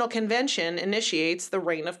National Convention initiates the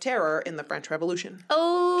Reign of Terror in the French Revolution.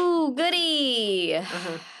 Oh, goody.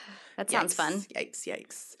 That sounds Yikes, fun.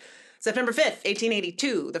 Yikes. September 5th,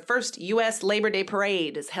 1882, the first U.S. Labor Day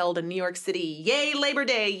parade is held in New York City. Yay Labor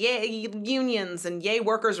Day, yay unions, and yay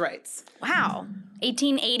workers' rights. Wow.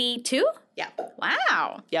 1882? Yeah.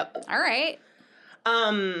 Wow. Yep. All right.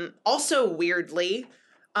 Also weirdly,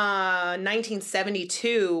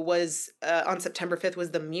 1972 was, on September 5th, was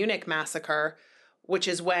the Munich Massacre, which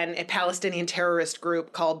is when a Palestinian terrorist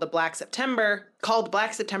group called Black September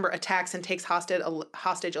attacks and takes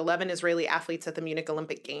hostage 11 Israeli athletes at the Munich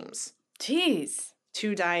Olympic Games. Jeez.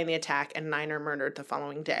 2 die in the attack and 9 are murdered the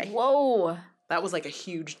following day. Whoa. That was like a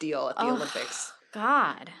huge deal at the Olympics.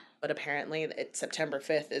 God. But apparently September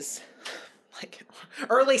 5th is like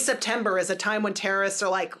early September is a time when terrorists are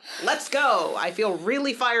like, let's go. I feel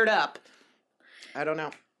really fired up. I don't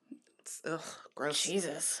know. It's gross.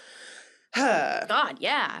 Jesus. God,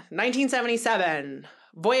 yeah. 1977,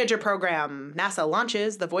 Voyager program. NASA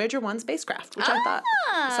launches the Voyager 1 spacecraft, which I thought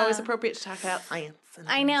it's always appropriate to talk about science.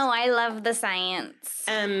 I know. I love the science.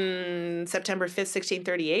 And September 5th,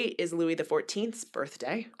 1638 is Louis XIV's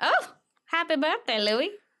birthday. Oh, happy birthday,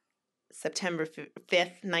 Louis. September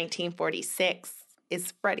 5th, 1946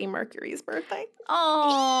 is Freddie Mercury's birthday. Oh,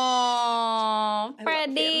 I love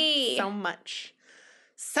Freddie. him so much.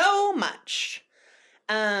 So much.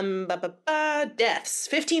 Deaths.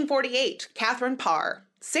 1548, Catherine Parr,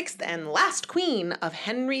 6th and last queen of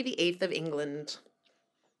Henry VIII of England.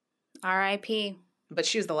 R.I.P. But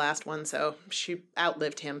she was the last one, so she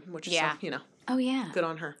outlived him, which is, Oh, yeah. good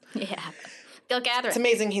on her. Yeah. Go Catherine. It's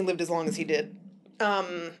amazing he lived as long as he did.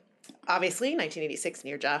 Obviously, 1986,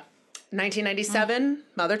 Neerja. 1997,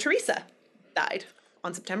 Mother Teresa died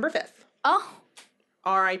on September 5th. Oh.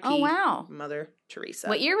 R.I.P. Oh, wow. Mother Teresa.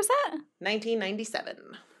 What year was that? 1997.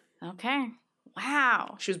 Okay.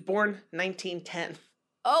 Wow. She was born 1910.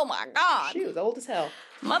 Oh, my God. She was old as hell.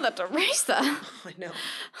 Mother Teresa. I know.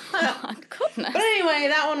 Oh, my goodness. But anyway,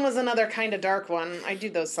 that one was another kind of dark one. I do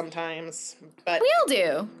those sometimes. But We all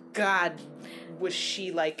do. God, was she,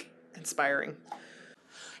 inspiring.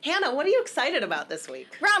 Hannah, what are you excited about this week?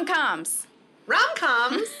 Rom-coms.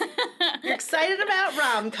 Rom-coms? You're excited about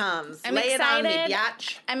rom-coms. I'm Lay excited. it on me,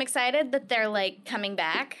 biatch. I'm excited that they're, coming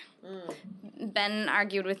back. Ben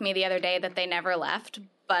argued with me the other day that they never left,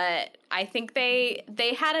 but I think they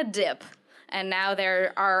had a dip, and now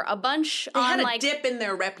there are a bunch They on, had a dip in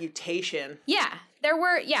their reputation. Yeah, there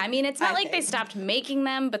were, I mean, it's not I like they think. stopped making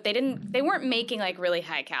them, but they weren't making, really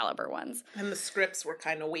high caliber ones. And the scripts were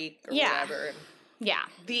kind of weak or Yeah. whatever. And Yeah.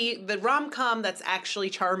 the rom-com that's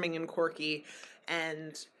actually charming and quirky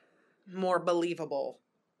and more believable.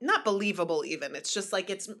 Not believable even. It's just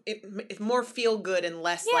it's more feel good and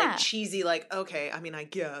less Yeah. cheesy okay, I mean I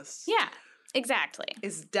guess. Yeah, exactly.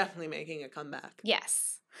 Is definitely making a comeback.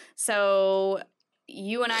 Yes. So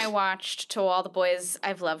you and I watched To All the Boys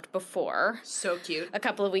I've Loved Before So cute. a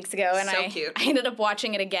couple of weeks ago, and So I cute. ended up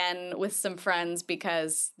watching it again with some friends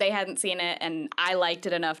because they hadn't seen it, and I liked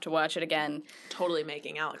it enough to watch it again. Totally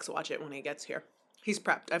making Alex watch it when he gets here. He's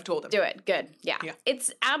prepped. I've told him. Do it. Good. Yeah. Yeah.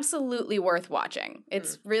 It's absolutely worth watching.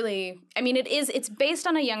 It's really, I mean, it's based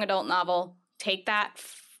on a young adult novel. Take that,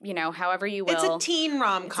 however you will. It's a teen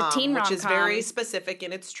rom-com, It's a teen which is rom-com. very specific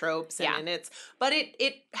in its tropes and Yeah. in its, but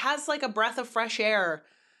it has a breath of fresh air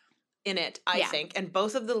in it, I Yeah. think. And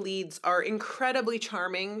both of the leads are incredibly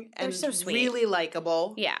charming and so sweet. really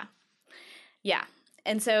likable. Yeah. Yeah.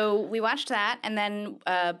 And so we watched that, and then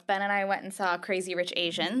Ben and I went and saw Crazy Rich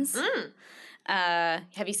Asians.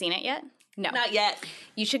 Have you seen it yet? No. Not yet.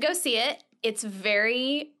 You should go see it. It's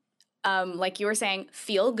very, like you were saying,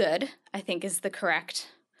 feel good, I think is the correct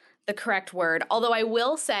word. Although I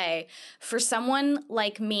will say, for someone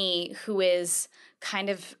like me who is kind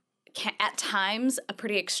of at times a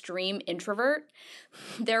pretty extreme introvert,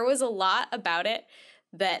 there was a lot about it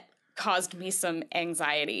that caused me some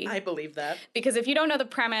anxiety. I believe that. Because if you don't know the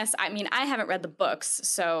premise, I mean, I haven't read the books,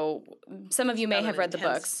 so some of you may have read the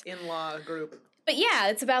books. In-law group. But yeah,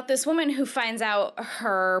 it's about this woman who finds out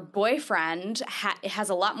her boyfriend has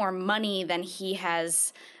a lot more money than he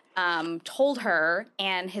has told her,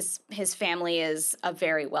 and his family is a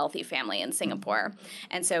very wealthy family in Singapore.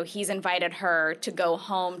 And so he's invited her to go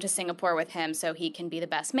home to Singapore with him so he can be the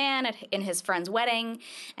best man in his friend's wedding,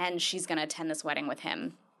 and she's going to attend this wedding with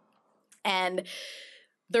him. And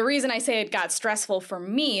the reason I say it got stressful for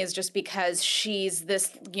me is just because she's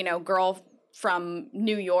this, girl from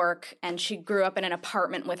New York, and she grew up in an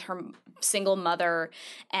apartment with her single mother,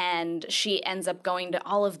 and she ends up going to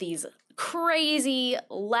all of these crazy,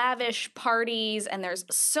 lavish parties, and there's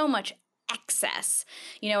so much excess,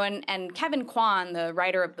 and Kevin Kwan, the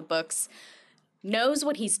writer of the books, knows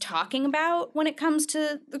what he's talking about when it comes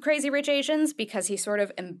to the Crazy Rich Asians because he sort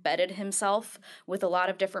of embedded himself with a lot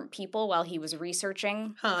of different people while he was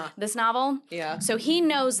researching this novel. Yeah. So he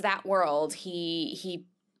knows that world. He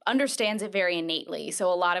understands it very innately.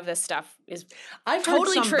 So a lot of this stuff is I've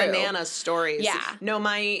totally heard some true. banana stories. Yeah. No,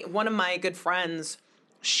 one of my good friends,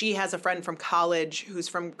 she has a friend from college who's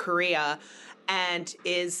from Korea and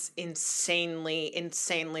is insanely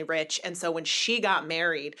rich. And so when she got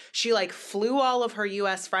married, she flew all of her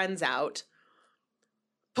US friends out,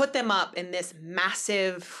 put them up in this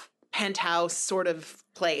massive penthouse sort of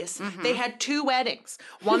place. Mm-hmm. They had 2 weddings,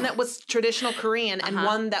 one that was traditional Korean and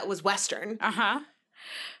one that was Western.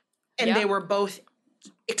 And they were both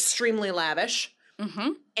extremely lavish.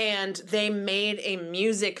 Mm-hmm. And they made a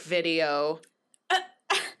music video,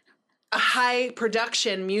 a high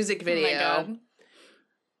production music video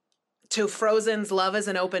to Frozen's Love is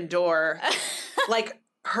an Open Door.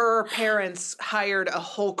 Her parents hired a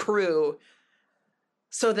whole crew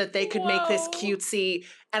so that they could make this cutesy.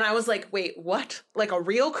 And I was like, wait, what? A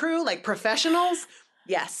real crew? Professionals?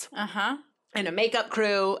 Yes. And a makeup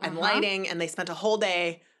crew and lighting. And they spent a whole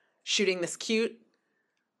day shooting this cute.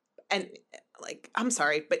 And I'm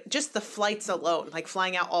sorry, but just the flights alone,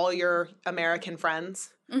 flying out all your American friends.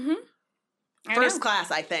 First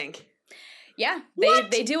class, I think. Yeah,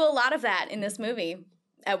 they do a lot of that in this movie.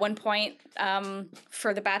 At one point,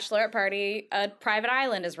 for the bachelorette party, a private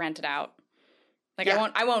island is rented out.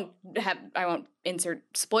 I won't insert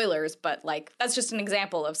spoilers, but that's just an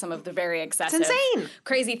example of some of the very excessive, it's insane,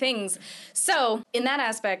 crazy things. So in that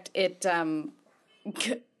aspect, it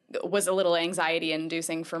was a little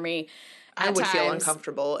anxiety-inducing for me. I would feel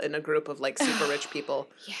uncomfortable in a group of super rich people.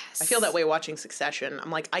 Yes. I feel that way watching Succession.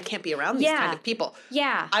 I'm I can't be around these kind of people.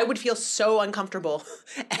 Yeah. I would feel so uncomfortable.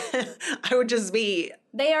 I would just be...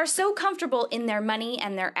 They are so comfortable in their money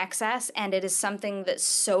and their excess, and it is something that's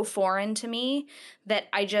so foreign to me that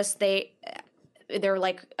they're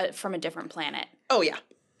from a different planet. Oh, yeah.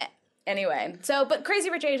 Anyway, but Crazy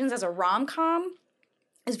Rich Asians as a rom-com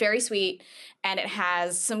is very sweet, and it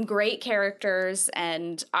has some great characters,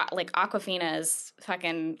 and Awkwafina is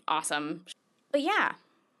fucking awesome. But yeah,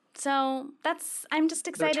 so I'm just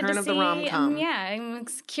excited the return to of see. the rom-com. I'm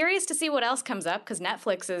curious to see what else comes up because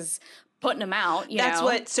Netflix is putting them out.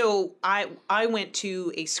 So I went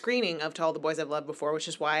to a screening of To All the Boys I've Loved Before, which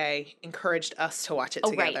is why I encouraged us to watch it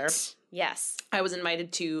together. Right. Yes. I was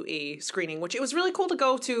invited to a screening, which it was really cool to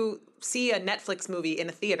go to see a Netflix movie in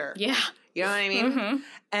a theater. Yeah. You know what I mean?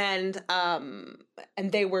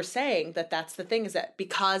 And they were saying that that's the thing, is that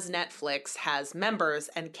because Netflix has members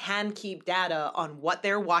and can keep data on what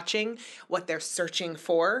they're watching, what they're searching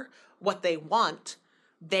for, what they want,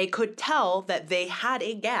 they could tell that they had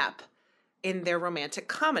a gap in their romantic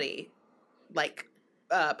comedy,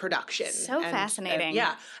 production. So fascinating.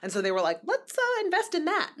 Yeah. And so they were like, let's invest in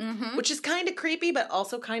that, which is kind of creepy, but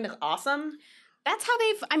also kind of awesome. That's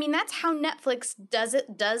how Netflix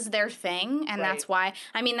does their thing. And that's why,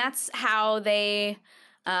 that's how they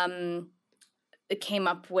came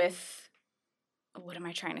up with, what am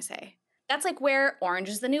I trying to say? That's where Orange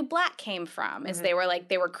is the New Black came from, is they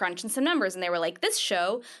were crunching some numbers and they were like, this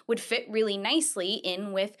show would fit really nicely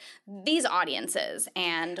in with these audiences,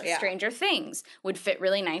 and Stranger Things would fit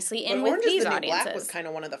really nicely in with these audiences. Orange is the New Black was kind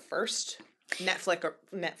of one of the first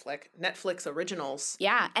Netflix originals.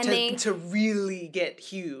 Yeah, and to really get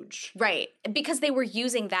huge. Right, because they were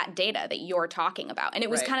using that data that you're talking about. And it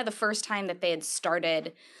was kind of the first time that they had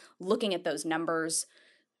started looking at those numbers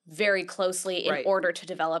very closely in order to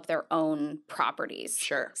develop their own properties.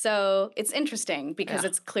 Sure. So it's interesting because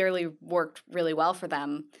it's clearly worked really well for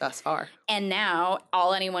them. Thus far. And now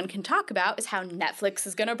all anyone can talk about is how Netflix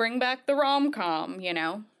is going to bring back the rom-com,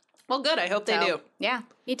 Well, good. I hope they do. Yeah,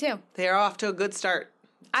 me too. They're off to a good start.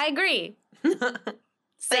 I agree.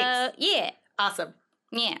 Thanks. Yeah. Awesome.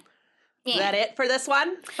 Yeah. Is that it for this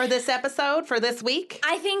one? For this episode? For this week?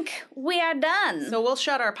 I think we are done. So we'll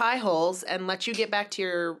shut our pie holes and let you get back to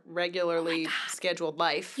your regularly scheduled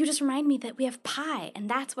life. You just remind me that we have pie, and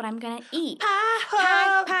that's what I'm going to eat. Pie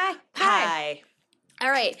hole. Pie.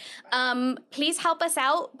 All right. Please help us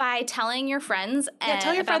out by telling your friends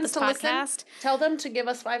Tell your about friends this to podcast. listen. Tell them to give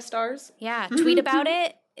us 5 stars. Yeah, tweet about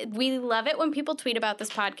it. We love it when people tweet about this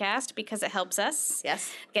podcast because it helps us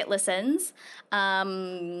get listens.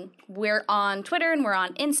 We're on Twitter and we're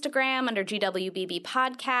on Instagram under GWBB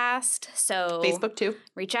Podcast. So Facebook too.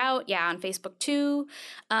 Reach out. Yeah, on Facebook too.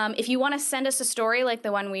 If you want to send us a story like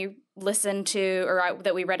the one we listened to or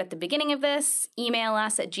that we read at the beginning of this, email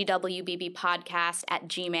us at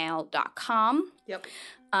gwbbpodcast@gmail.com. Yep.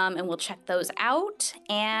 And we'll check those out.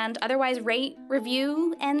 And otherwise, rate,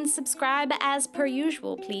 review, and subscribe as per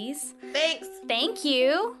usual, please. Thanks. Thank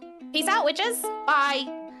you. Peace out, witches. Bye.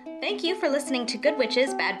 Thank you for listening to Good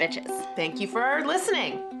Witches, Bad Bitches. Thank you for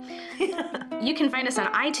listening. You can find us on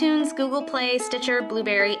iTunes, Google Play, Stitcher,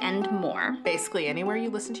 Blueberry, and more. Basically anywhere you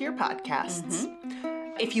listen to your podcasts.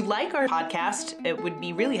 If you like our podcast, it would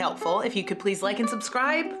be really helpful if you could please like and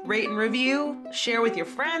subscribe, rate and review, share with your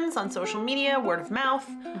friends on social media, word of mouth,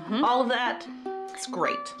 all of that. It's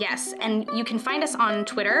great. Yes, and you can find us on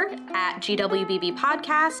Twitter at GWBB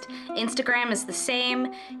Podcast. Instagram is the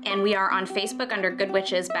same, and we are on Facebook under Good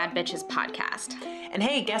Witches, Bad Bitches Podcast. And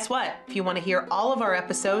hey, guess what? If you want to hear all of our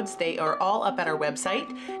episodes, they are all up at our website,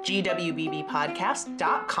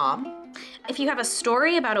 gwbbpodcast.com. If you have a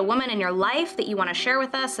story about a woman in your life that you want to share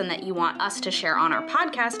with us and that you want us to share on our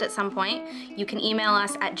podcast at some point, you can email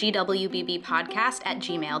us at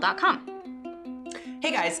gwbbpodcast@gmail.com.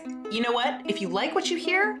 Hey guys, you know what? If you like what you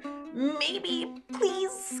hear, maybe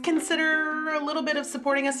please consider a little bit of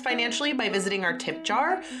supporting us financially by visiting our tip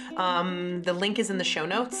jar. The link is in the show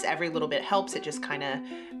notes. Every little bit helps. It just kind of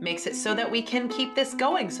makes it so that we can keep this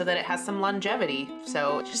going, so that it has some longevity.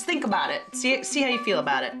 So just think about it. See how you feel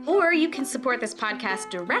about it. Or you can support this podcast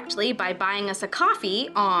directly by buying us a coffee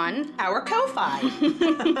on our Ko-Fi.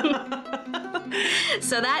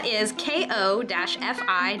 So that is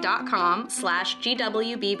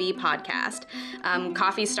ko-fi.com/GWBB podcast.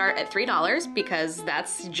 Coffees start at $3 because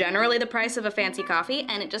that's generally the price of a fancy coffee,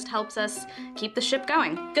 and it just helps us keep the ship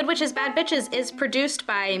going. Good Witches, Bad Bitches is produced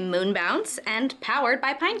by Moonbounce and powered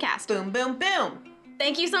by Pinecast. Boom, boom, boom.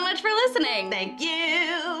 Thank you so much for listening. Thank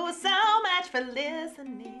you so much for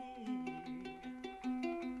listening.